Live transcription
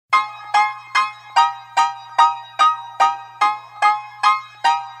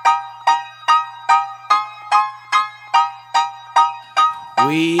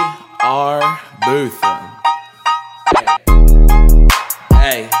We are boofing.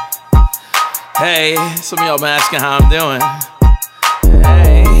 Hey, some of y'all been asking how I'm doing.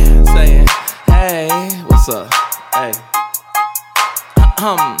 Hey, saying, hey, what's up? Hey,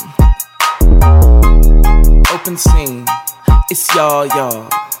 open scene, it's y'all.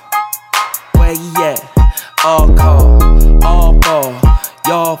 Where you at? All call, all ball,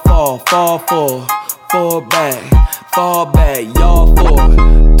 y'all fall back, y'all for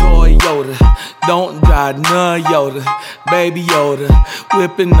Toyota. Don't drive none Yoda, baby Yoda.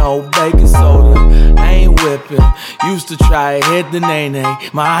 Whipping no baking soda, ain't whipping. Used to try it, hit the nay-nay.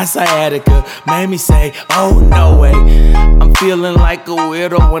 My sciatica made me say, oh no way. I'm feeling like a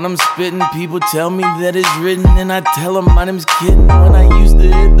weirdo when I'm spitting. People tell me that it's written, and I tell them my name's Kitten. When I used to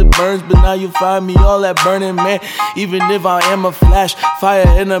hit the burns, but now you find me all that burning man. Even if I am a flash, fire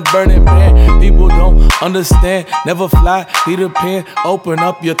in a burning man. People don't understand, never fly, Peter Pan. Open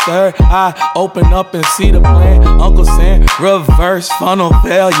up your third eye, open up and see the plan. Uncle Sam, reverse funnel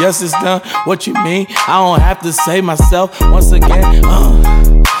fail, yes it's done. What you mean? I don't have to say myself once again.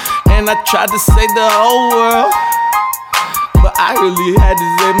 And I tried to say the whole world, but I really had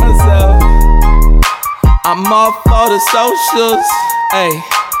to say myself. I'm all for the socials, ayy.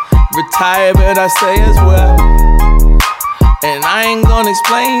 Retirement I say as well, and I ain't gonna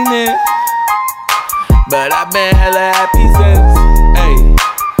explain it, but I've been hella happy since, ayy.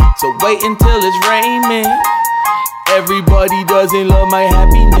 So wait until it's raining. Everybody doesn't love my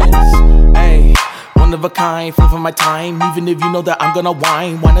happiness, ayy. One of a kind, flip for my time. Even if you know that I'm gonna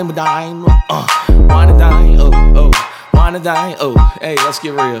whine and dine, wine and dine, wine and dine, hey, let's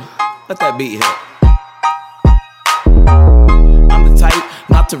get real. Let that beat hit. I'm the type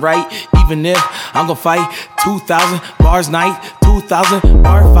not to write, even if I'm gonna fight 2,000 bars night, 2,000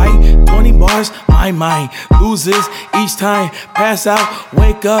 bar fight, 20 bars, my mind loses each time. Pass out,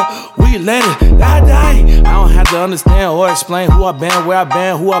 wake up, we let it die. I don't have to understand or explain who I've been, where I've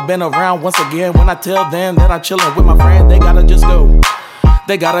been, who I've been around. Once again, when I tell them that I'm chilling with my friend, they gotta just go,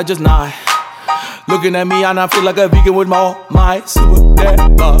 they gotta just nod. Looking at me, I now feel like a vegan with all my super dad.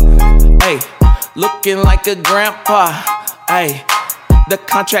 Hey, looking like a grandpa. Hey, the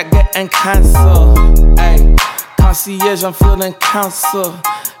contract getting canceled. Hey, concierge, I'm feeling counsel.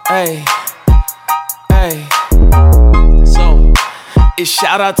 Hey. So, it's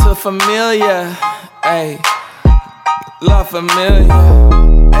shout out to Familia. Hey, love Familia.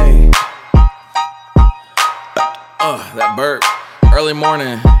 Hey, that burp, early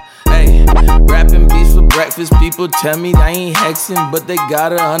morning. Hey, rapping beats for breakfast. People tell me I ain't hexing, but they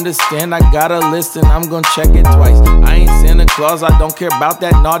gotta understand. I gotta listen. I'm gonna check it twice. I ain't Santa Claus. I don't care about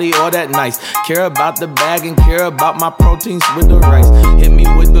that naughty or that nice. Care about the bag and care about my proteins with the rice. Hit me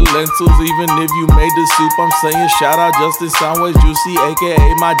with the lentils, even if you made the soup. I'm saying shout out Justin Soundways Juicy,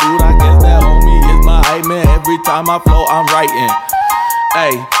 aka my dude. I guess that homie is my hype man. Every time I flow, I'm writing.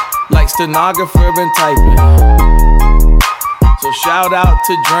 Hey, like stenographer and typing. So shout out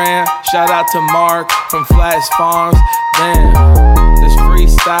to Dran, shout out to Mark from Flash Farms. Damn, this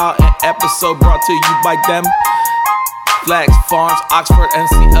freestyle and episode brought to you by them. Flash Farms, Oxford,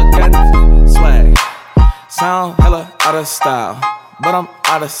 NC again. Swag, sound hella out of style, but I'm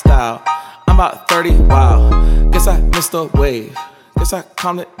out of style. I'm about 30, wow. Guess I missed a wave, guess I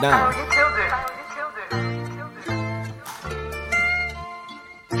calmed it down. You killed it.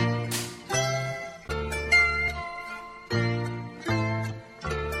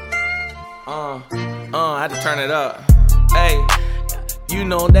 I had to turn it up. Hey, you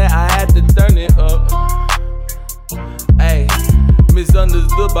know that I had to turn it up. Hey,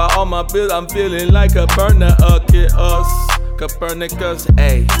 misunderstood by all my bills. I'm feeling like Copernicus.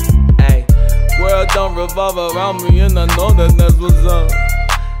 Hey, world don't revolve around me, and I know that that's what's up.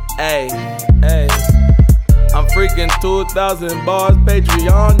 Hey, I'm freaking 2,000 bars,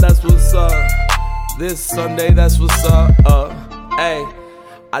 Patreon, that's what's up. This Sunday, that's what's up. Hey.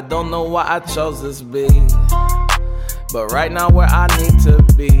 I don't know why I chose this beat, but right now where I need to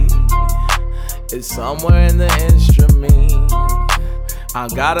be is somewhere in the instrument. I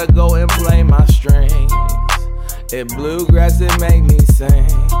gotta go and play my strings. It bluegrass, it make me sing.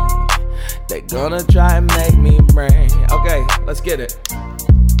 They gonna try and make me bring. Okay, let's get it.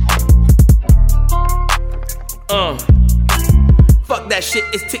 Fuck that shit,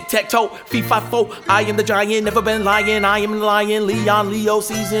 it's tic-tac-toe, fee-fi-fo. I am the giant, never been lying. I am the lion, Leo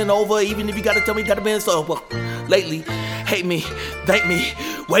season over. Even if you gotta tell me that I've been sober lately. Hate me, thank me,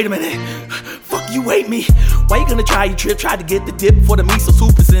 wait a minute. Fuck you, hate me. Why you gonna try your trip? Try to get the dip for the miso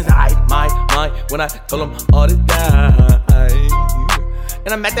soup is inside my mind when I tell them all the time.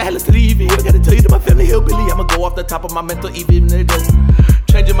 And I'm at the hell of sleepy. I gotta tell you to my family hillbilly. I'ma go off the top of my mental even if it does.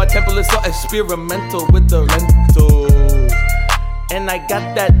 Changing my temple is so experimental with the rentals. And I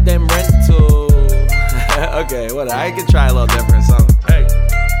got that damn rental. Okay, whatever. I can try a little different song. Hey.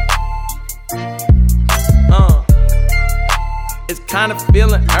 It's kinda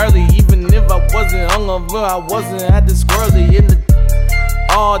feeling early, even if I wasn't hungover, I wasn't at the squirrely in the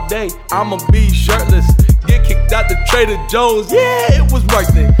all day. I'ma be shirtless, get kicked out the Trader Joe's. Yeah, it was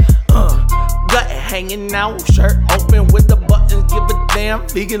worth it. Gut hanging out, shirt open with the buttons. Give a damn,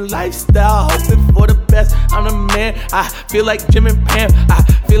 vegan lifestyle, hoping for the best. I'm the man. I feel like Jim and Pam. I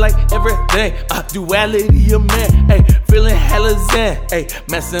feel like everything. Duality of man. Hey, feeling hella zen. Hey,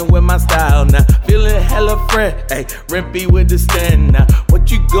 messing with my style now. Feeling hella friend. Hey, rimpy with the stand now.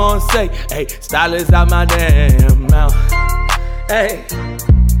 What you gonna say? Hey, style is out my damn mouth. Hey,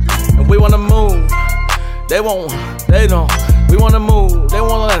 and we wanna move. They won't. They don't. We wanna move, they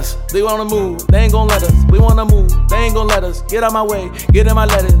won't let us. They wanna move, they ain't gon' let us. We wanna move, they ain't gon' let us. Get out my way, get in my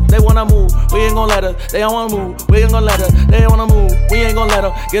letters. They wanna move, we ain't gon' let us. They don't wanna move, we ain't gon' let us. They wanna move, we ain't gon' let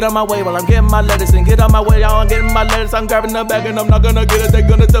them. Get out my way while I'm getting my letters. And get out my way, y'all, I'm getting my letters. I'm grabbing the bag and I'm not gonna get it. They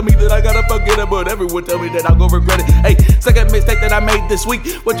gonna tell me that I gotta forget it, but everyone tell me that I'm gonna regret it. Hey, second mistake that I made this week.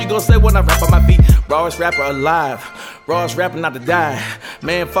 What you gonna say when I rap on my feet? Rawest rapper alive, rawest rapper not to die.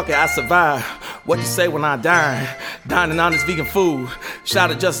 Man, fuck it, I survive. What you say when I die? Dining on this vegan food.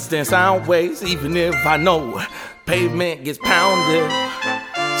 Shout of justice in sound ways, even if I know pavement gets pounded.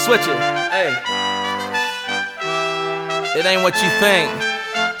 Switch it, hey. It ain't what you think,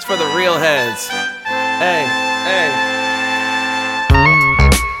 it's for the real heads. Hey, hey.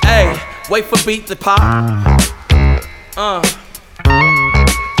 Hey, wait for beat to pop.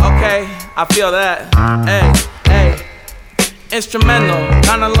 Okay, I feel that. Hey, hey. Instrumental,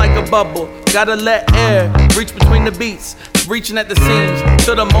 kinda like a bubble. Gotta let air reach between the beats, reaching at the seams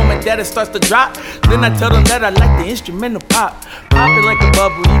till the moment that it starts to drop. Then I tell them that I like the instrumental pop. Popping like a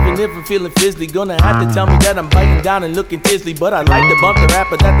bubble, even if I'm feeling fizzly. Gonna have to tell me that I'm biting down and looking tizzly. But I like to bump the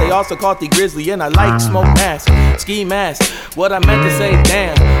rapper that they also call the Grizzly. And I like smoke mask, ski mask. What I meant to say,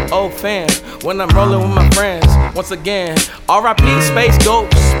 damn, old fan. When I'm rolling with my friends, once again, R.I.P. Space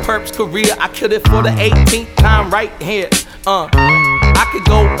Ghost, Perps Korea. I killed it for the 18th time right here. I could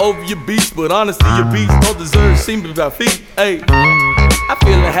go over your beats, but honestly, your beats don't deserve seeming about feet. Hey, I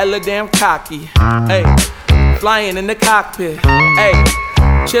feelin' hella damn cocky. Hey, flying in the cockpit. Hey,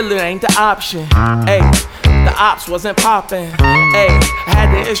 chillin' ain't the option. Hey, the ops wasn't poppin'. Hey, I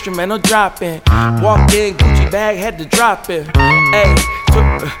had the instrumental dropping. Walked in, Gucci bag, had to drop it. Hey,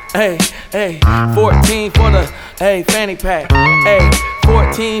 hey, hey, 14 for the fanny pack. Hey,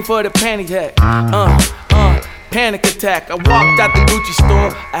 14 for the panty pack. Panic attack. I walked out the Gucci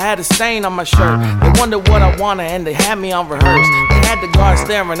store. I had a stain on my shirt. They wondered what I wanted and they had me on rehearse. They had the guard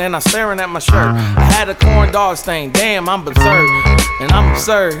staring and I'm staring at my shirt. I had a corn dog stain. Damn, I'm berserk. And I'm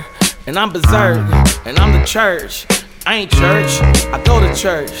absurd. And I'm berserk. And I'm the church. I ain't church. I go to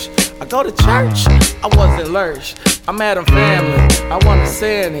church. I go to church. I wasn't lurch. I'm at a family. I want a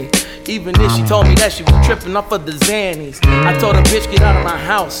sanity. Even if she told me that she was tripping off of the Xannies. I told her, bitch, get out of my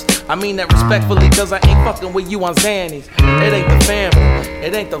house. I mean that respectfully, cause I ain't fucking with you on Xannies. It ain't the family,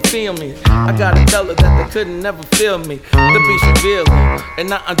 it ain't the feel me. I gotta tell her that they couldn't never feel me. The beach revealing, and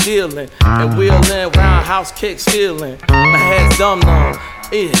now I'm dealing. And wheeling, roundhouse kicks feeling. My head's dumb now,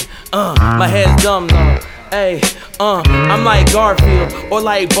 yeah, my head's dumb now. Hey, I'm like Garfield, or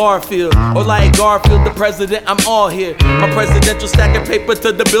like Barfield, or like Garfield the president, I'm all here. My presidential stack of paper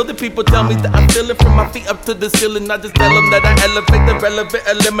to the building. People tell me that I feel it from my feet up to the ceiling. I just tell them that I elevate the relevant,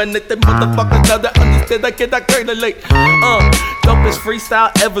 eliminate the motherfuckers now that understand I cannot cradulate. Dopest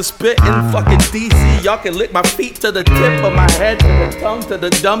freestyle ever spit in fucking DC. Y'all can lick my feet to the tip of my head, to the tongue, to the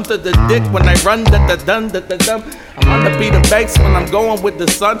dumb, to the dick. When I run, da-da-dum. I'm on the beat of banks when I'm going with the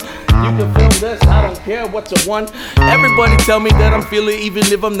sun. You can feel this, I don't care what you want. Everybody tell me that I'm feeling, even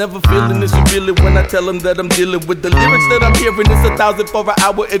if I'm never feeling this. You feel it when I tell them that I'm dealing with the lyrics that I'm hearing. It's 1,000 for an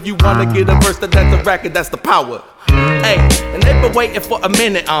hour. If you wanna get a verse, that's a racket, that's the power. Ay, and they been waiting for a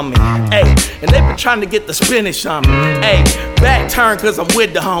minute on me. Ay, and they been trying to get the spinach on me. Ay, back turn cause I'm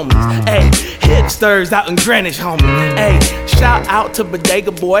with the homies. Ay, hipsters out in Greenwich, homie. Ay, shout out to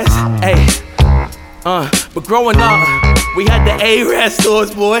Bodega boys. Ay, but growing up, we had the A-Rad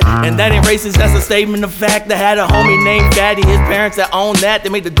stores, boy. And that ain't racist, that's a statement of fact. I had a homie named Fatty, his parents that owned that. They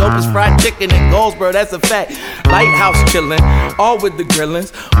made the dopest fried chicken in Goldsboro, that's a fact. Lighthouse chillin', all with the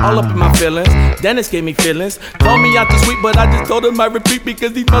grillins, all up in my feelings. Dennis gave me feelings, told me out the sweet, but I just told him I repeat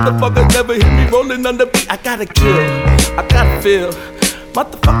because these motherfuckers never hit me rolling on the beat. I gotta kill, I gotta feel.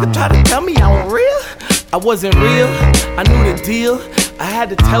 Motherfucker try to tell me I wasn't real. I wasn't real, I knew the deal. I had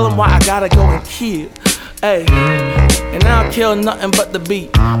to tell him why I gotta go and kill. Hey, and I don't kill nothing but the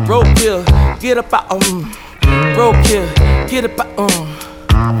beat. Roadkill, get up out, roadkill, get up out,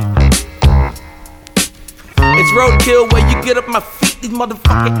 It's roadkill where you get up my feet. These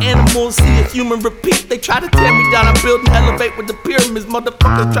motherfucking animals see a human repeat. They try to tear me down, I'm building elevate with the pyramids.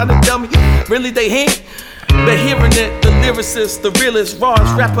 Motherfuckers trying to tell me, really they ain't. They're hearing it, the lyricist, the realest,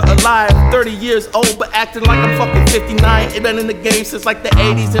 rawest rapper alive. 30 years old, but acting like I'm fucking 59. It been in the game since like the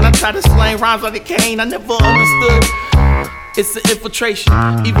 80s, and I try to slang rhymes like a cane. I never understood. It's the infiltration,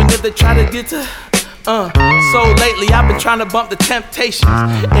 even if they try to get to. So lately I've been trying to bump the Temptations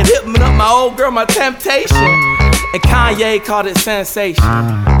and hitting up my old girl, my temptation. And Kanye called it sensation.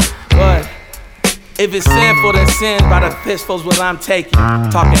 But if it's sinful, then sin by the fistfuls what I'm taking.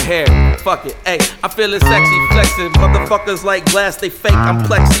 Talking hair, fuck it, ayy. I feel it sexy, flexing. Motherfuckers like glass, they fake. I'm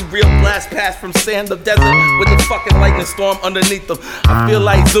plexi, real blast pass from sand to desert with the fucking lightning storm underneath them. I feel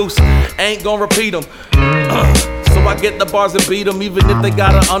like Zeus, ain't gonna repeat them. So I get the bars and beat them, even if they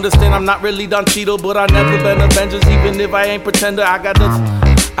gotta understand I'm not really Don Cheadle, but I never been Avengers, even if I ain't pretender. I gotta,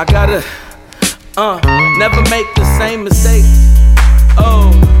 never make the same mistake.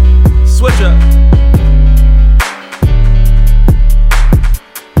 Oh, switch up.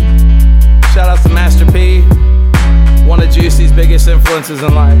 Shout out to Master P, one of Juicy's biggest influences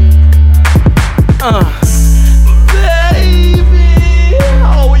in life. Baby,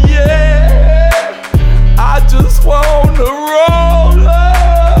 oh yeah, I just wanna roll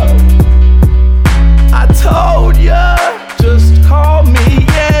up. I told ya, just call me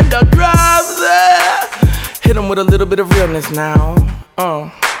and I'll drive there. Hit him with a little bit of realness now.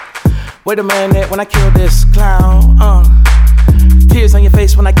 Wait a minute, when I kill this clown. Tears on your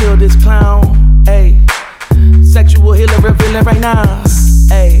face when I kill this clown. Ayy, sexual healer revealing right now.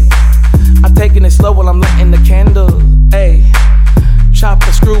 Ayy, I'm taking it slow while I'm lighting the candle. Ayy, chop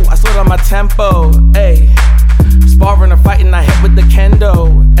the screw, I slow down my tempo. Ayy, sparring or fighting, I hit with the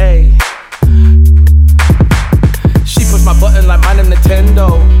kendo. Ayy, she push my button like mine in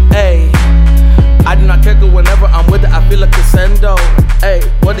Nintendo. Ayy, I do not kick her whenever I'm with her, I feel like crescendo. Ayy,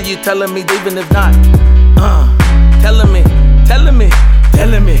 what are you telling me, even if not? Telling me.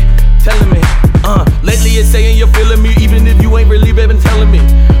 Lately it's saying you're feeling me, even if you ain't really been telling me.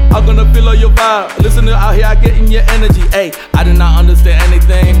 I'm gonna feel all your vibe. Listen to out here, I get in your energy. Ayy, I do not understand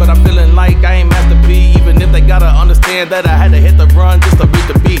anything, but I'm feeling like I ain't Master P. Even if they gotta understand that I had to hit the run just to beat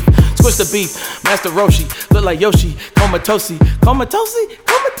the beef. Squish the beef, Master Roshi, look like Yoshi, comatose,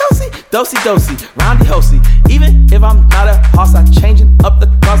 dosey, roundy hosey. Even if I'm not a hoss, I'm changing up the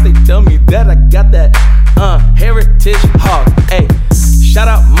cost. They tell me that I got that heritage hog. Ayy, shout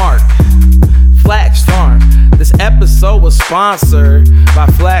out Mark, Flax Farms. This episode was sponsored by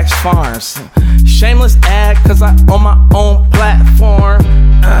Flax Farms. Shameless ad, cause I own my own platform.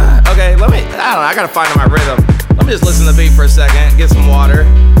 Okay, I gotta find my rhythm. Let me just listen to the beat for a second, get some water.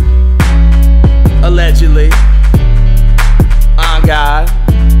 Allegedly, on God.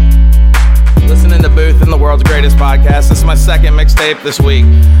 Listening to Booth in the world's greatest podcast. This is my second mixtape this week.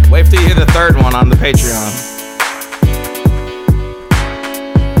 Wait till you hear the third one on the Patreon.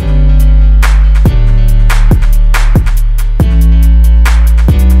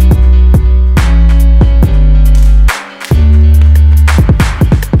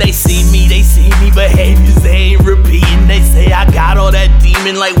 They see me, behaviors they ain't repeating. They say I got all that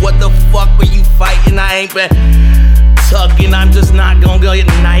demon, like what the fuck were you fighting? I ain't been tugging, I'm just not gonna get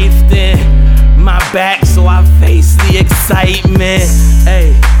knifed in my back, so I face the excitement.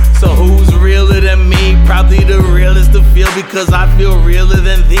 Hey, so who's realer than me? Probably the realest to feel, because I feel realer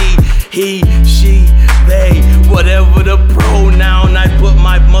than thee. He, she, they, whatever the pronoun. I put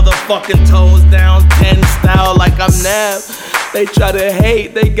my motherfucking toes down 10 style like I'm Nev. They try to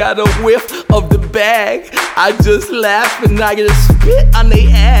hate, they got a whiff of the bag. I just laugh and I get a spit on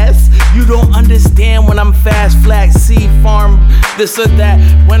they ass. You don't understand when I'm fast, flax, seed farm, this or that.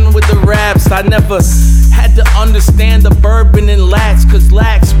 When with the raps, I never had to understand the bourbon and lax, cause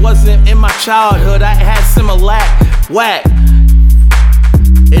lax wasn't in my childhood. I had Similac, whack.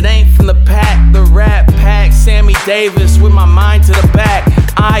 It ain't from the pack, the rap pack. Sammy Davis with my mind to the back.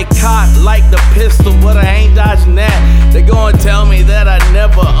 I caught like the pistol, but I ain't dodging that. They gon' tell me that I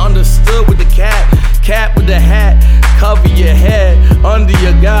never understood with the cat with the hat. Cover your head under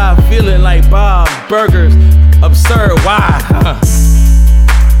your guy, feeling like Bob Burgers. Absurd, why?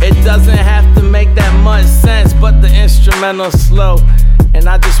 It doesn't have to make that much sense, but the instrumental's slow, and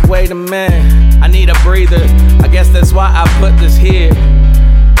I just wait a minute. I need a breather. I guess that's why I put this here.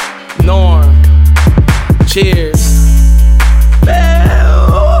 Norm, cheers.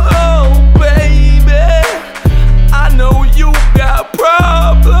 Oh, baby, I know you got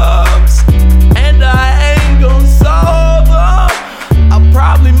problems, and I ain't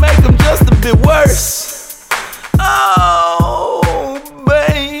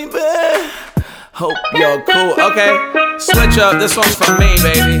Hope you're cool. Okay, switch up. This one's from me,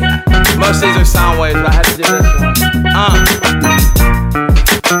 baby. Most of these are sound waves, but I had to do this one.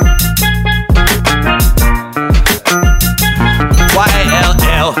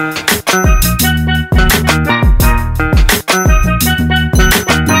 Y-A-L-L.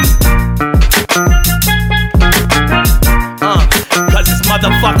 Cause it's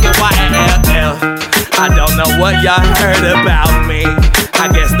motherfucking Y-A-L-L. I don't know what y'all heard about me. I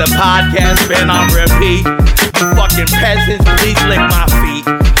guess the podcast been on repeat. You fucking peasants, please lick my feet.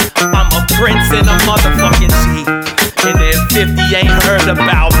 I'm a prince in a motherfucking sheet. And then 50 ain't heard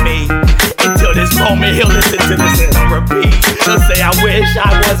about me. Until this moment, he'll listen to this and repeat. He'll say, I wish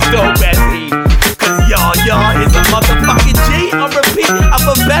I was dope as he. Cause y'all is a motherfucking G on repeat.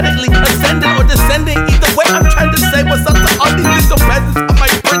 Alphabetically ascending or descending. Either way, I'm trying to say what's up to all these little peasants on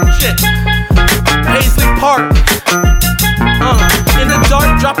my print shit. Paisley Park. In the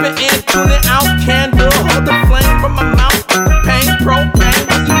dark, drop it in, tune it out. Candle, hold the flame from my mouth. The pain, propane,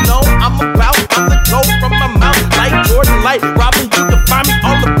 what you know I'm about. I'm the goat from my mouth. Like Jordan, like Robin, you can find me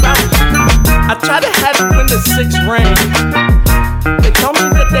all about. I tried to have it when the 6th rang. They told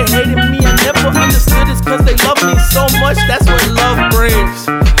me that they hated me. I never understood it's cause they love me so much. That's what love brings.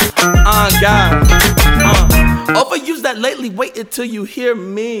 God. Overuse that lately. Wait until you hear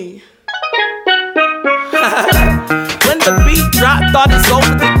me. When the beat dropped, thought it's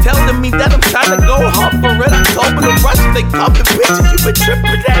over. They telling me that I'm trying to go hard for it. October the rush, they call the bitches. You been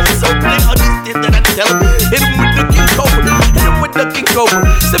tripping that so they understand that I tell them. Hit him with the King Cobra, hit him with the King Cobra.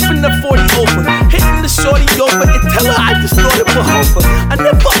 Sipping the 40 over, hitting the shorty over and tell her I distorted for Hofer. I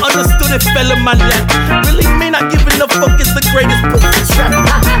never understood it fell in my lap. Really may not giving a fuck is the greatest pussy trap.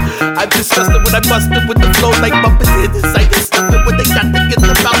 I discussed it when I busted with the flow like bumpers. Hit this I can stuff it when they got to get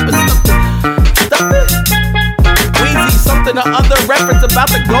the mouth and stuff it. Weezy, something or other reference about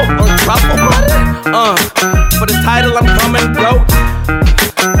the goat or truffle butter. For the title, I'm coming goat.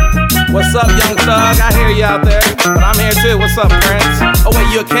 What's up, young thug? I hear you out there, but I'm here too. What's up, Prince? Oh wait,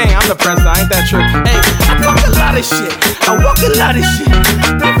 you a king? I'm the prince. Ain't that true? Hey, I talk a lot of shit. I walk a lot of shit.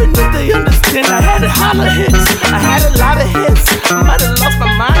 Even if they understand, I had a holler hits. I had a lot of hits. I might have lost my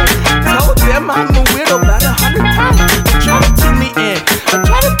mind. Told them I'm a weirdo about 100 times. They try to tune me in. I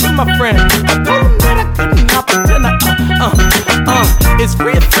try to be my friend. I told them that I couldn't not pretend. It's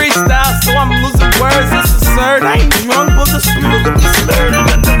freestyle, so I'm losing words. It's absurd. I ain't drunk, but the spirit of me slurred, and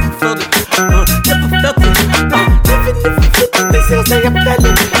I never felt it. Never felt it. Never felt it. They say I felt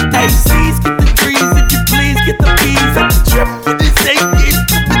it. Hey, C's, get the trees if you please. Get the B's at the trip with this A. Get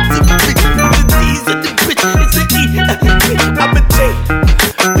coming to me with the D's and the bitch. It's an E. I'm a G.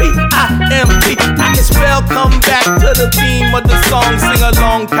 P-I-M-P. I can spell. Come back to the theme of the song. Sing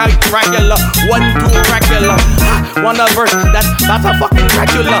along, count Dracula. 1, 2, Dracula. Want a verse that's a fucking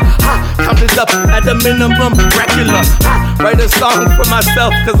Dracula. Count it up at the minimum Dracula. Write a song for myself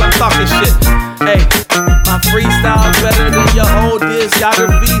cause I'm talking shit. Hey, my freestyle's better than your whole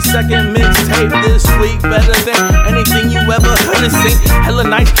discography. Second mixtape this week, better than anything you ever heard and sing. Hella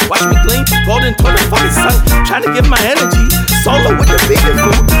nice, watch me gleam, golden toward the fucking sun. Trying to get my energy, solo with the vegan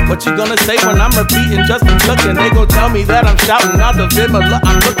food. What you gonna say when I'm repeating Justin Cookin'? They gon' tell me that I'm shouting out the Vimala.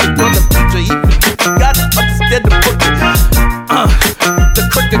 I'm looking for the future, even you gotta understand the book. The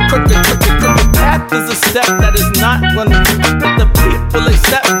crooked path is a step that is not gonna let the people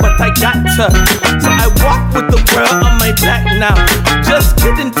accept, but I got to. So I walk with the world on my back now. Just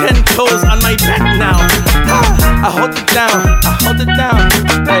kidding, 10 toes on my back now. I hold it down.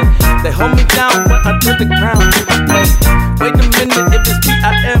 Hey, they hold me down when I touch the ground. Hey, wait a minute, if it's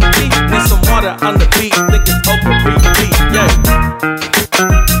P-I-M-P, need some water on the beat. Think it's over, repeat, yeah.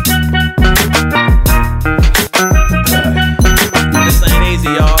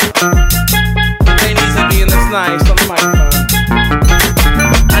 Nice on the microphone.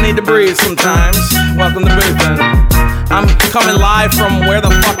 I need to breathe sometimes. Welcome to Boothing. I'm coming live from where the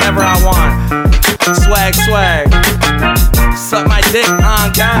fuck ever I want. Swag. Suck my dick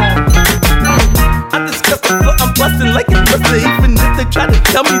on God. I discuss the foot, I'm busting like it's busting. Even if they try to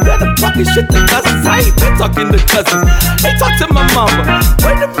tell me that I'm talking shit to cousins, I ain't been talking to cousins. Hey, talk to my mama.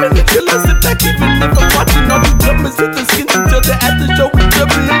 Wait a minute till I sit back. Even if I'm watching all you drummers hit the skin until the after show is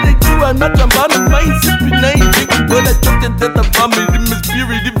jumping. It ain't true, I'm not jumping on my sipping. I ain't drinking, but I choked it that I vomit in my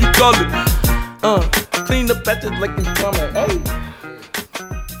spirit if you call it. Clean up after like it's coming. Hey,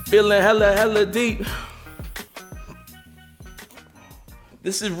 feeling hella deep.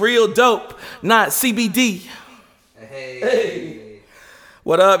 This is real dope, not CBD. Hey.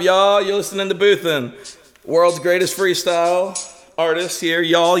 What up, y'all? You're listening to Boothin', world's greatest freestyle artist here,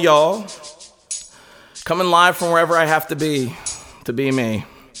 y'all. Coming live from wherever I have to be me.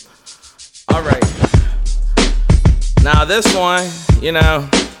 All right. Now this one, you know,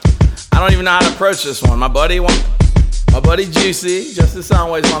 I don't even know how to approach this one. My buddy Juicy, Justin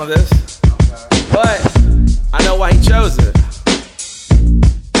Soundwave's one of this. But I know why he chose it.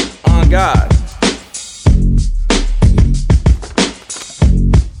 On God.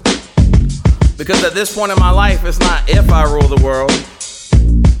 Because at this point in my life, it's not if I rule the world.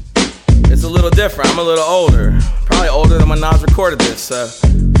 It's a little different. I'm a little older. Probably older than when Nas recorded this. So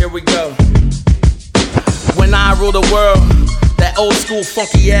here we go. When I rule the world, that old school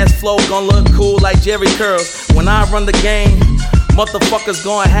funky ass flow gon' look cool like Jerry Curls. When I run the game, motherfuckers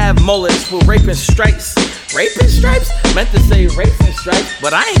gon' have mullets with raping stripes. Raping stripes? Meant to say racing stripes,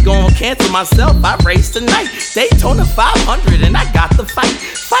 but I ain't gon' cancel myself. I race tonight. Daytona 500 and I got the fight.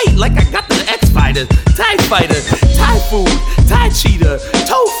 Fight like I got the X-Fighter, TIE Fighter, Thai food, Thai cheetah,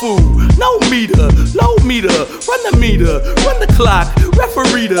 tofu, no meter, low meter, run the meter, run the clock,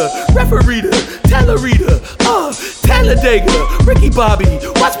 referee-ta, Talladega, Ricky Bobby,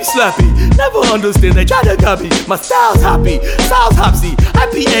 watch me sloppy, never understand, they try to copy, my style's hoppy, style's hopsy,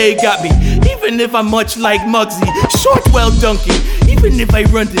 IPA got me, even if I'm much like Muggsy, short well dunking, even if I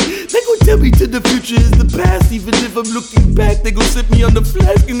run it, they gon' tell me to the future is the past, even if I'm looking back, they gon' sit me on the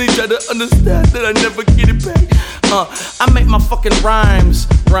flask and they try to understand that I never get it back. I make my fucking rhymes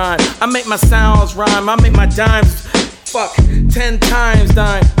rhyme, I make my sounds rhyme, I make my dimes fuck 10 times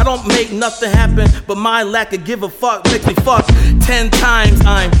dime. I don't make nothing happen, but my lack of give a fuck makes me fuck 10 times.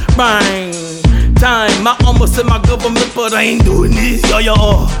 I'm rhyme time. I almost said my government, but I ain't doing this. Yo,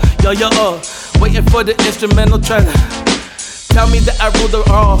 waiting for the instrumental try to tell me that I ruled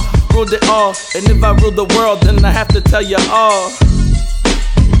it all. And if I rule the world, then I have to tell you all.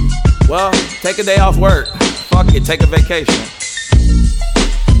 Well, take a day off work. Fuck it, take a vacation.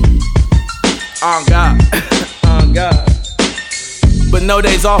 On God. On God. But no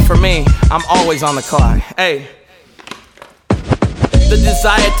days off for me. I'm always on the clock. Hey. The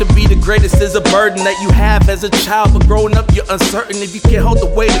desire to be the greatest is a burden that you have as a child, but growing up you're uncertain if you can't hold the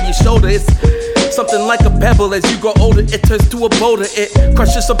weight on your shoulder. It's something like a pebble. As you grow older, it turns to a boulder. It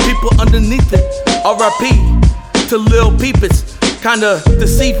crushes some people underneath it. R.I.P. to Lil Peep. It's kinda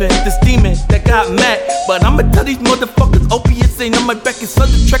deceiving, this demon that got mad. But I'ma tell these motherfuckers opiates ain't on my back. It's on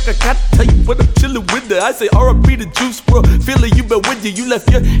the track, I gotta tell you what I'm chillin' with it. I say R.I.P. the Juice WRLD, feeling you been with you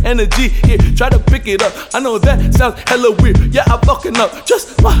left your energy here, try to pick it up. I know that sounds hella weird, yeah I'm fucking up,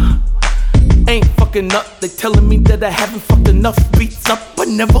 just ain't fucking up. They telling me that I haven't fucked enough beats up, but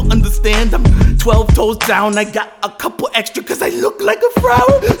never understand I'm 12 toes down. I got a couple extra cause I look like a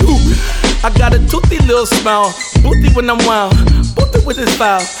flower. Ooh, I got a toothy little smile, boothy when I'm wild, boothy with his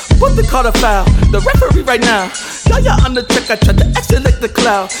foul, boothy caught a foul. The referee right now, y'all on the check. I tried to extradite the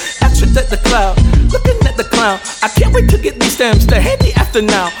cloud, extradite the cloud, looking at the clown. I can't wait to get these stems to handy after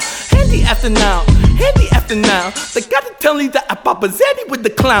now, handy after now, handy after now. They gotta tell me that I pop a Zanny with the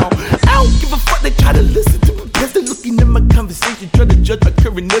clown. I don't give a fuck, they try to listen to me because they're looking at my conversation, try to judge my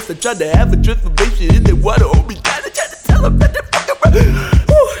currentness. I try to have a transformation in their water, hold me down. I try to tell them that they're fucking right.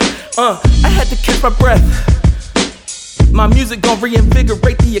 I had to catch my breath. My music gon'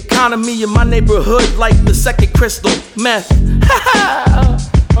 reinvigorate the economy in my neighborhood like the second crystal meth.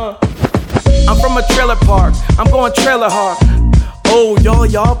 I'm from a trailer park, I'm going trailer hard. Oh,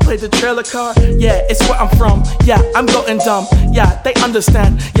 y'all play the trailer card? Yeah, it's where I'm from. Yeah, I'm going dumb. Yeah, they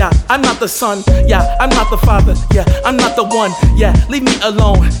understand. Yeah, I'm not the son. Yeah, I'm not the father. Yeah, I'm not the one. Yeah, leave me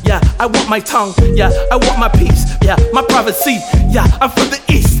alone. Yeah, I want my tongue. Yeah, I want my peace. Yeah, my privacy. Yeah, I'm from the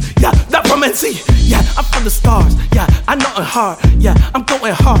east. Yeah, not from NC. Yeah, I'm from the stars. Yeah, I know it hard. Yeah, I'm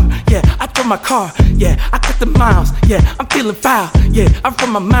going hard. Yeah, I throw my car. Yeah, I got the miles. Yeah, I'm feeling foul. Yeah, I'm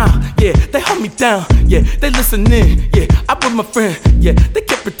from my mouth. Yeah, they hold me down. Yeah, they listen in. Yeah, I'm with my friend. Yeah, they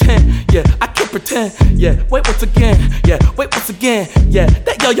can't pretend. Yeah, I can't pretend. Yeah, wait once again. Yeah, wait once again. Yeah,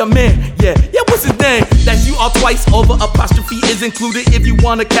 that yo man. Yeah, what's his name? That's you all twice over. Apostrophe is included if you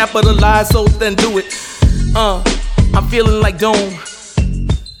wanna capitalize, so then do it. I'm feeling like Doom.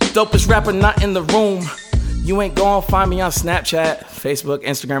 Dopest rapper not in the room. You ain't gonna find me on Snapchat, Facebook,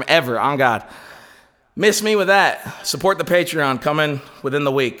 Instagram, ever, on God. Miss me with that. Support the Patreon coming within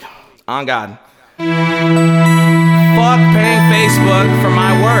the week. On God. Fuck paying Facebook for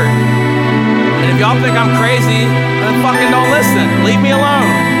my work. And if y'all think I'm crazy, then fucking don't listen. Leave me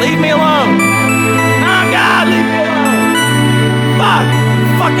alone. Leave me alone. Oh God, leave me alone. Fuck.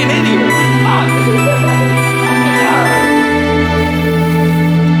 Fucking idiot. Fuck.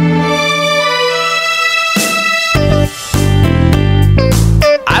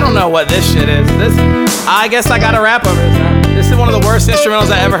 I don't know what this shit is. I guess I gotta rap over this. This is one of the worst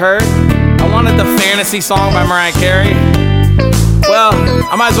instrumentals I ever heard. I wanted the Fantasy song by Mariah Carey. Well,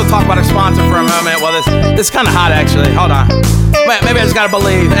 I'm might as well talk about our sponsor for a moment. Well, this is kind of hot, actually. Hold on. Wait, maybe I just gotta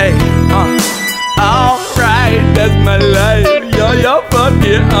believe. Hey, alright, that's my life. Yo, fuck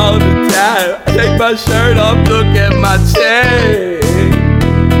it all the time. I take my shirt off, look at my chain.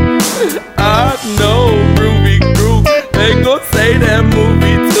 I know Groovy Groove, they gon' say that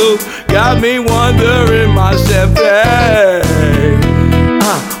movie too. Got me wondering my champagne.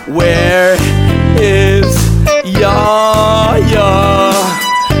 Where is y'all?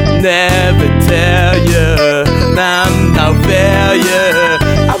 Never tell ya, I'm no failure.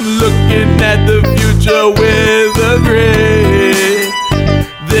 I'm looking at the future with a grin.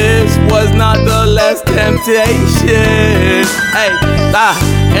 This was not the last temptation. Hey,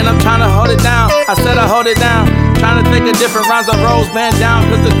 and I'm trying to hold it down. I said I hold it down. Trying to think of different rhymes of rolls band down,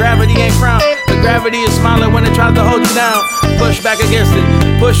 cause the gravity ain't frown. The gravity is smiling when it tries to hold you down. Push back against it,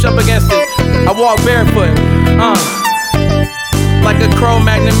 push up against it. I walk barefoot, like a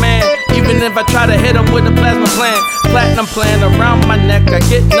Cro-Magnon man. Even if I try to hit him with a plasma platinum plan around my neck, I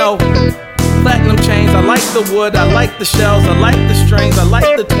get no platinum chains. I like the wood, I like the shells, I like the strings, I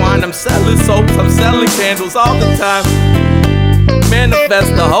like the twine. I'm selling soaps, I'm selling candles all the time.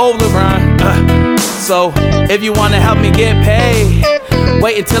 Manifest the whole rhyme. So if you wanna help me get paid,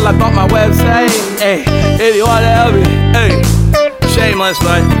 wait until I bought my website. Hey, if you wanna help me, hey, shameless,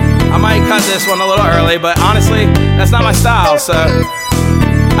 but I might cut this one a little early. But honestly, that's not my style. So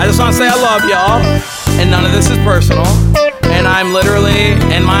I just wanna say I love y'all, and none of this is personal. And I'm literally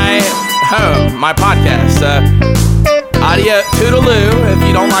in my home, my podcast. Audio toodaloo if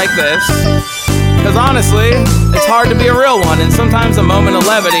you don't like this. Cause honestly, it's hard to be a real one, and sometimes a moment of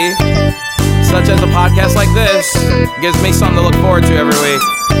levity, such as a podcast like this, gives me something to look forward to every week.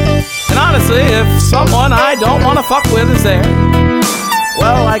 And honestly, if someone I don't want to fuck with is there,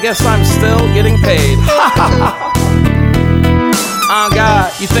 well, I guess I'm still getting paid. Oh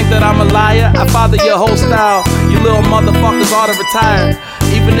God, you think that I'm a liar? I father your whole style. You little motherfuckers ought to retire.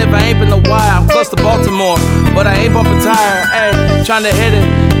 Even if I ain't been a while, I'm close to Baltimore, but I ain't bumping tire. Ay, trying to hit it,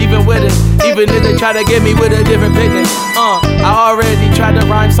 even with it. Even if they try to get me with a different picnic. I already tried to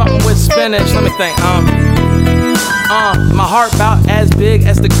rhyme something with spinach. Let me think. My heart about as big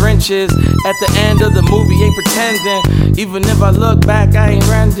as the Grinch is. At the end of the movie, ain't pretending. Even if I look back, I ain't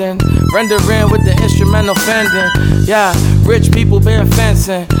rendering with the instrumental fending. Yeah, rich people been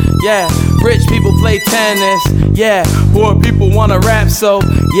fencing. Yeah, rich people play tennis. Yeah, poor people wanna rap, so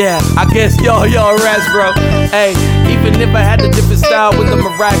yeah, I guess y'all raps, bro. Hey, even if I had a different style with the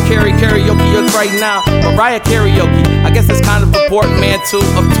Mariah Carey karaoke right now, Mariah karaoke, I guess it's kind of a portmanteau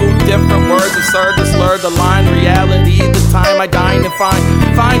of two different words, absurd to slur the line, reality, the time I dine and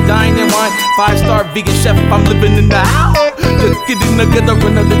fine dining wine, 5-star vegan chef if I'm living in the house, just getting together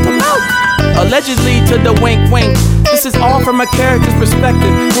in a little mouth. Allegedly to the wink wink, this is all from a character's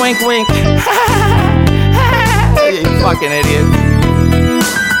perspective, wink wink. You fucking idiot.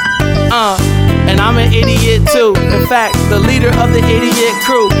 And I'm an idiot too. In fact, the leader of the idiot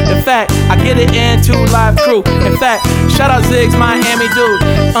crew. In fact, I get it into live crew. In fact, shout out Ziggs, Miami dude.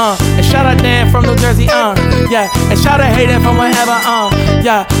 And shout out Dan from New Jersey. Yeah. And shout out Hayden from wherever.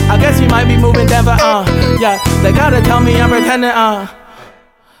 Yeah. I guess he might be moving Denver. Yeah. They gotta tell me I'm pretending.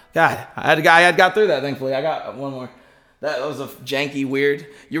 God, I got through that. Thankfully, I got one more. That was a janky weird.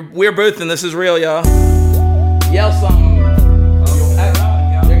 We're both, and this is real, y'all. Yell something.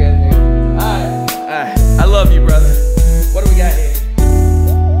 You're good. Alright. I love you, brother. What do we got here?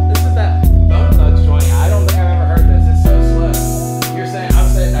 This is that Bone Thugs joint. I don't think I've ever heard this. It's so slow. You're saying I'm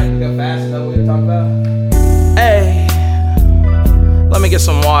saying I can go fast. Is that what you're talking about? Hey, let me get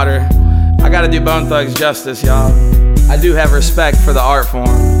some water. I gotta do Bone Thugs justice, y'all. I do have respect for the art form,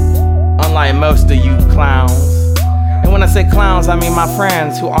 unlike most of you clowns. And when I say clowns, I mean my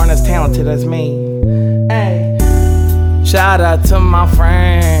friends who aren't as talented as me. Hey, shout out to my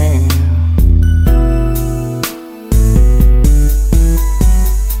friend.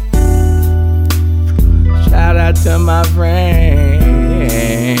 Shout out to my friend.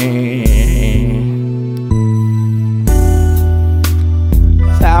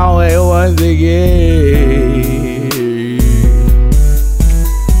 Soundwave once again.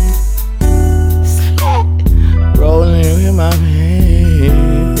 Rolling with my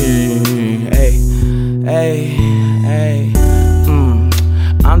pain. Hey.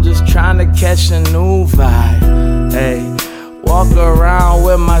 I'm just trying to catch a new vibe. Hey, walk around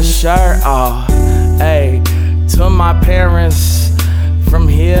with my shirt off. Hey, to my parents, from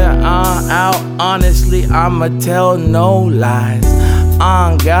here on out, honestly, I'ma tell no lies.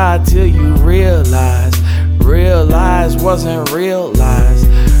 On God till you realize wasn't realized.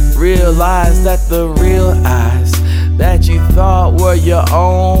 Realize that the real eyes that you thought were your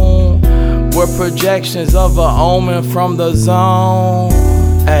own were projections of a omen from the zone.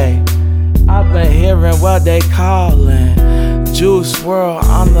 Hey, I've been hearing what they callin' Juice WRLD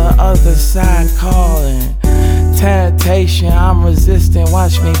on the other side calling. Temptation, I'm resisting,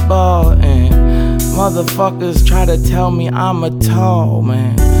 watch me ballin'. Motherfuckers try to tell me I'm a tall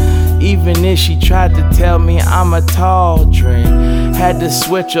man. Even if she tried to tell me I'm a tall drink, had to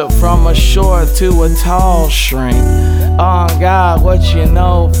switch up from a short to a tall shrink. Oh God, what you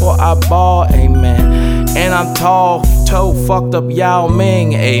know for I ball, amen. And I'm tall, toe fucked up Yao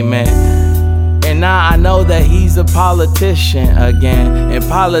Ming, amen. And now I know that he's a politician again. And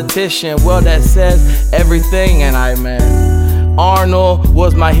politician, well, that says everything, and I meant Arnold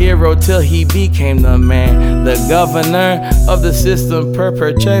was my hero till he became the man, the governor of the system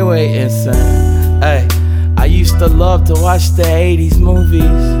perpetuating sin. Hey, I used to love to watch the 80s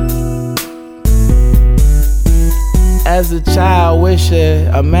movies. As a child,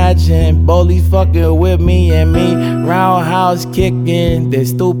 imagine Bully fucking with me and me roundhouse kicking. They're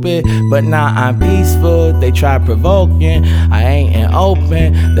stupid, but now I'm peaceful. They try provoking, I ain't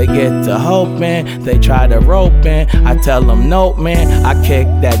open. They get to hoping, they try to roping. I tell them nope, man. I kick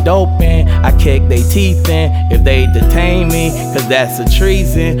that dope in, I kick they teeth in if they detain me, cause that's a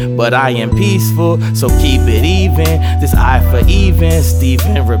treason. But I am peaceful, so keep it even. This eye for even,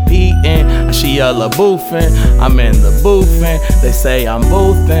 Stephen repeating. She a boofing, I'm in the boofing. They say I'm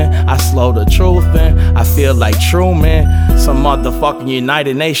boofing, I slow the truth in. I feel like Truman, some motherfucking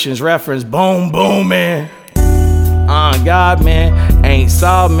United Nations reference, boom booming. God, man, ain't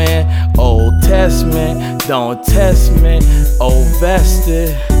saw, man. Old Testament, don't test me. Old vested,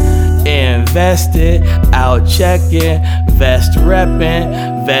 invested, out checking, vest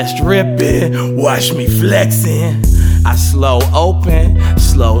reppin', vest ripping, watch me flexing. I slow open,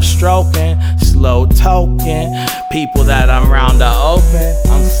 slow stroking, slow token. People that I'm round to open.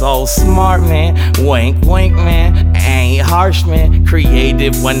 I'm so smart, man. Wink, wink, man. Ain't harsh, man.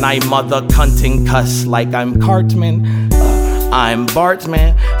 Creative when I mother cunting cuss like I'm Cartman. I'm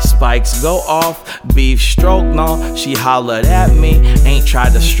Bartman, spikes go off, beef stroke, no, she hollered at me, ain't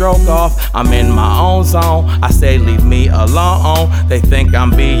tried to stroke off, I'm in my own zone, I say leave me alone, they think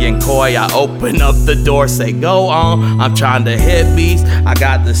I'm being coy, I open up the door, say go on, I'm trying to hit beats, I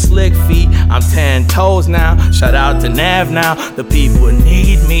got the slick feet, I'm 10 toes now, shout out to Nav now, the people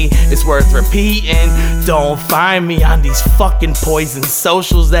need me, it's worth repeating, don't find me on these fucking poison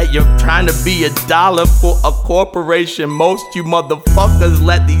socials that you're trying to be $1 for a corporation, most you motherfuckers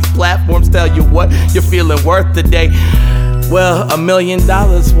let these platforms tell you what you're feeling worth today. Well, $1 million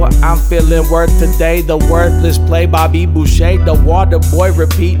what I'm feeling worth today. The worthless play, Bobby Boucher, the water boy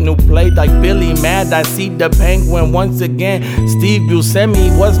repeating who played like Billy Mad. I see the penguin once again. Steve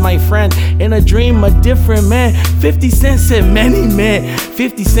Buscemi was my friend. In a dream, a different man. 50 Cent said many men.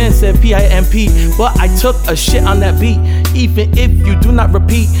 50 Cent said PIMP, but I took a shit on that beat. Even if you do not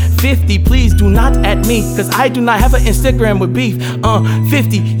repeat 50, please do not at me, cause I do not have an Instagram with beef.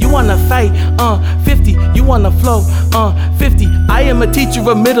 50, you wanna fight? 50, you wanna flow? 50, I am a teacher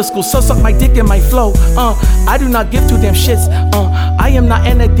of middle school, so suck my dick in my flow. I do not give two damn shits. I am not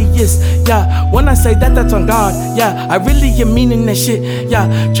an atheist. Yeah, when I say that, that's on God. Yeah, I really am meaning that shit. Yeah,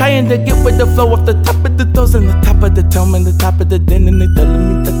 trying to get with the flow off the top of the toes and the top of the tongue and the top of the den, and they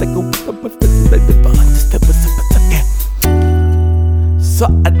telling me that I go with my fist, but understand what's up again. So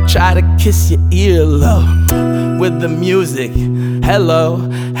I try to kiss your earlobe with the music. Hello,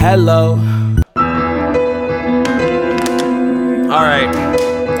 hello. Alright,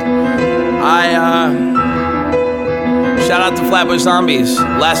 shout out to Flatbush Zombies.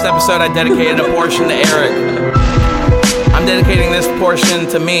 Last episode I dedicated a portion to Eric. I'm dedicating this portion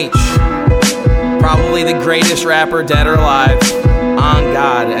to Meech, probably the greatest rapper dead or alive, on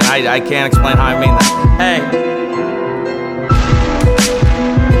God, and I can't explain how I mean that. Hey,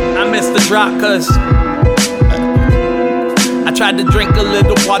 I missed the drop cause I tried to drink a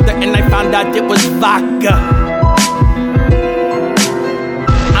little water and I found out it was vodka.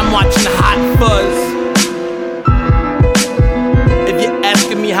 Watching Hot Fuzz. If you're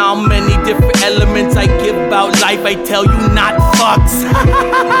asking me how many different elements I give about life, I tell you not fucks.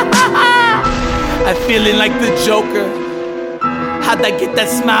 I'm feeling like the Joker. How'd I get that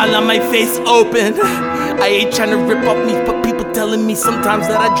smile on my face open? I ain't trying to rip off me, but people telling me sometimes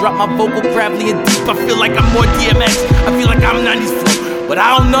that I drop my vocal gravely and deep. I feel like I'm more DMX. I feel like I'm 90s flow, but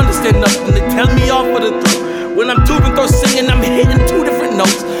I don't understand nothing. They tell me off for the throat. When I'm tubing through singing, I'm hitting two different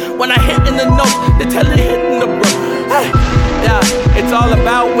notes. When I hit in the notes, they tell it hitting the bro. Hey, yeah, it's all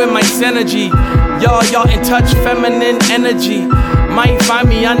about with my synergy. Y'all in touch, feminine energy. Might find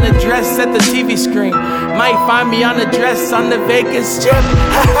me on the dress at the TV screen. Might find me on the dress on the Vegas Strip.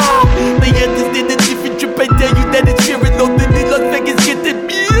 The others did a different trip. I tell you that it's here and no that in Las Vegas get the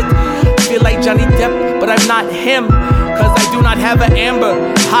beat. Feel like Johnny Depp, but I'm not him. Cause I do not have an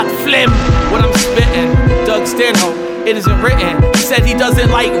amber hot phlegm. What I'm spitting, Doug Stanhope, it isn't written. He said he doesn't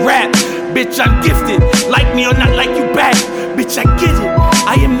like rap. Bitch, I'm gifted. Like me or not like you back. Bitch, I get it.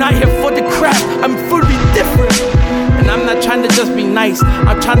 I am not here for the crap. I'm fully different. And I'm not trying to just be nice.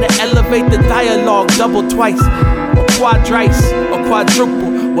 I'm trying to elevate the dialogue double twice. Or quadrice. Or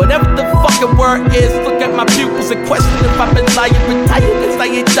quadruple. Whatever the fucking word is. Look at my pupils and question if I've been lying. Retired cause I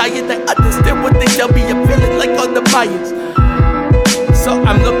ain't dying. I understand what they tell me. I'm feeling like on the bias. So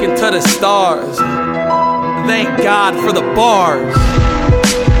I'm looking to the stars. Thank God for the bars.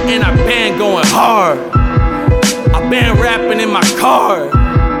 And I've been going hard. I've been rapping in my car.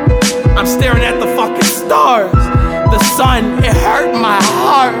 I'm staring at the fucking stars. The sun, it hurt my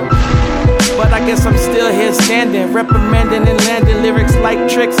heart. But I guess I'm still here standing, reprimanding and landing lyrics like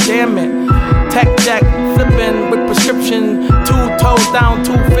tricks, damn it. Tech deck, flipping with prescription. 2 toes down,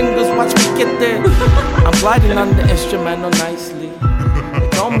 2 fingers, watch me get there. I'm gliding on the instrumental nicely. They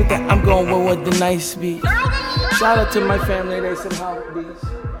told me that I'm going with the nice beat. Shout out to my family, they some hype beats.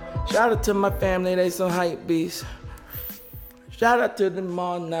 Shout out to my family, they some hype beats. Shout out to them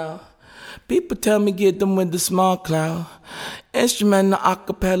all now. People tell me get them with the small cloud. Instrumental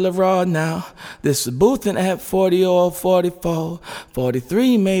acapella raw now. This is booth and at 40 or 44.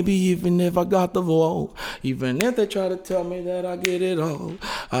 43 maybe even if I got the vote. Even if they try to tell me that I get it all.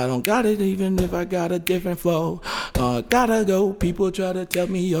 I don't got it even if I got a different flow. Gotta go, people try to tell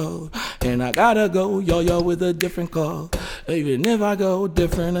me yo. And I gotta go, yo with a different call. Even if I go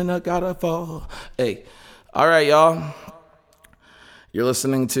different and I gotta fall. Hey, alright y'all. You're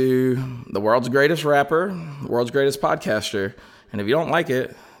listening to the world's greatest rapper, the world's greatest podcaster. And if you don't like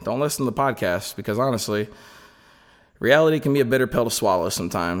it, don't listen to the podcast. Because honestly, reality can be a bitter pill to swallow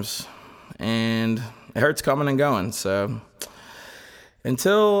sometimes. And it hurts coming and going. So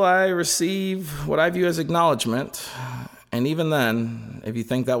until I receive what I view as acknowledgement, and even then, if you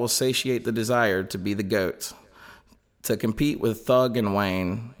think that will satiate the desire to be the GOAT, to compete with Thug and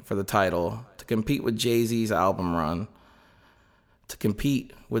Wayne for the title, to compete with Jay-Z's album run, to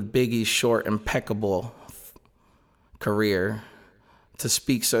compete with Biggie's short, impeccable career, to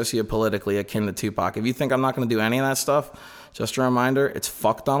speak sociopolitically akin to Tupac. If you think I'm not going to do any of that stuff, just a reminder, it's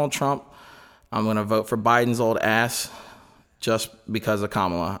fuck Donald Trump. I'm going to vote for Biden's old ass just because of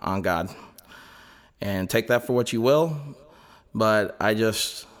Kamala, on God. And take that for what you will, but I'm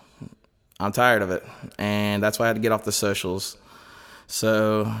tired of it. And that's why I had to get off the socials.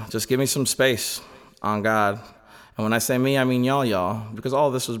 So just give me some space, on God. And when I say me, I mean y'all, because all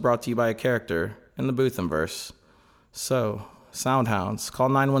of this was brought to you by a character in the Boothamverse. So, Soundhounds, call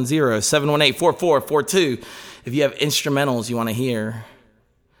 910-718-4442 if you have instrumentals you want to hear.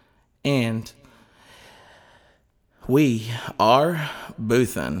 And we are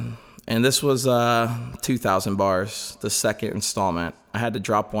Boothin'. And this was 2,000 bars, the second installment. I had to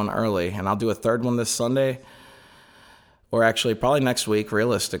drop one early, and I'll do a third one this Sunday. Or actually, probably next week,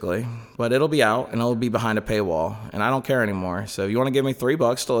 realistically. But it'll be out, and it'll be behind a paywall. And I don't care anymore. So if you want to give me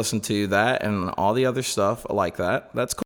 $3 to listen to that and all the other stuff like that, that's cool.